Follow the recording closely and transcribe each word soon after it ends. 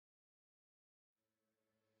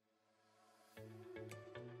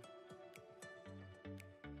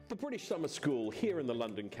The British Summer School here in the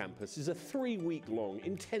London campus is a 3-week-long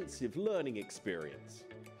intensive learning experience.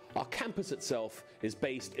 Our campus itself is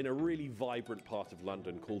based in a really vibrant part of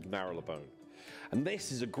London called Marylebone, and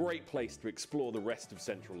this is a great place to explore the rest of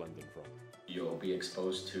central London from. You'll be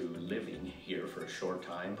exposed to living here for a short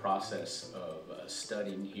time. Process of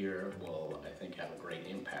studying here will, I think, have a great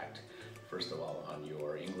impact. First of all, on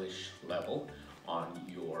your English level, on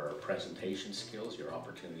your presentation skills, your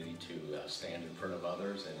opportunity to stand in front of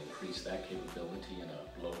others and increase that capability in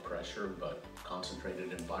a low pressure but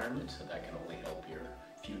concentrated environment. So that can only help your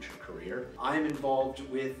future career. I'm involved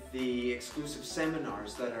with the exclusive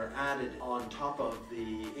seminars that are added on top of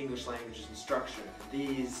the English language instruction.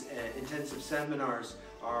 These intensive seminars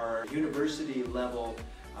are university level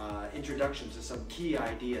introductions to some key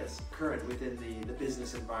ideas current within the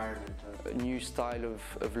business environment. A new style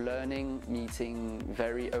of learning, meeting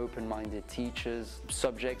very open-minded teachers,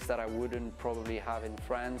 subjects that I wouldn't probably have in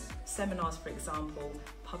France. Seminars, for example,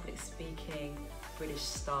 public speaking, British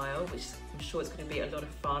style, which I'm sure is going to be a lot of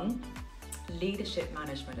fun. Leadership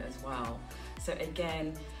management as well. So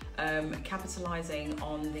again, capitalising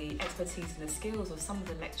on the expertise and the skills of some of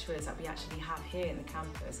the lecturers that we actually have here in the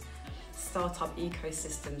campus. Startup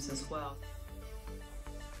ecosystems as well.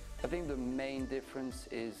 I think the main difference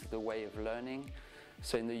is the way of learning.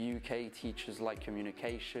 So in the UK, teachers like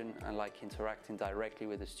communication and like interacting directly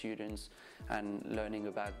with the students and learning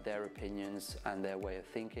about their opinions and their way of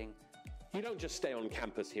thinking. You don't just stay on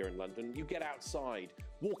campus here in London, you get outside,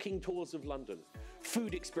 walking tours of London.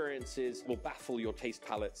 Food experiences will baffle your taste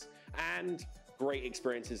palates, and great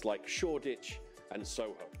experiences like Shoreditch and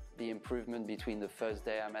Soho. The improvement between the first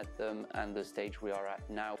day I met them and the stage we are at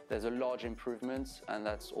now. There's a large improvement, and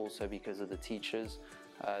that's also because of the teachers.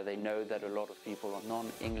 They know that a lot of people are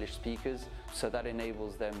non-English speakers, so that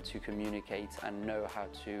enables them to communicate and know how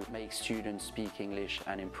to make students speak English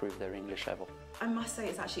and improve their English level. I must say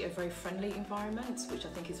it's actually a very friendly environment, which I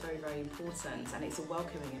think is very, very important, and it's a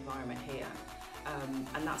welcoming environment here.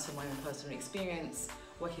 And that's from my own personal experience,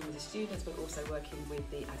 working with the students, but also working with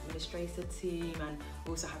the administrative team and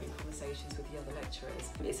also having conversations with the other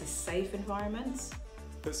lecturers. It's a safe environment.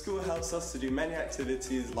 The school helps us to do many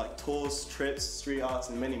activities like tours, trips, street art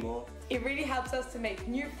and many more. It really helps us to make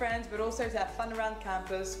new friends, but also to have fun around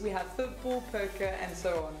campus. We have football, poker and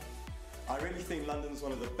so on. I really think London's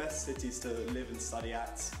one of the best cities to live and study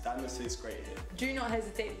at. The atmosphere is great here. Do not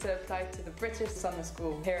hesitate to apply to the British Summer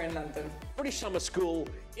School here in London. British Summer School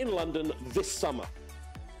in London this summer.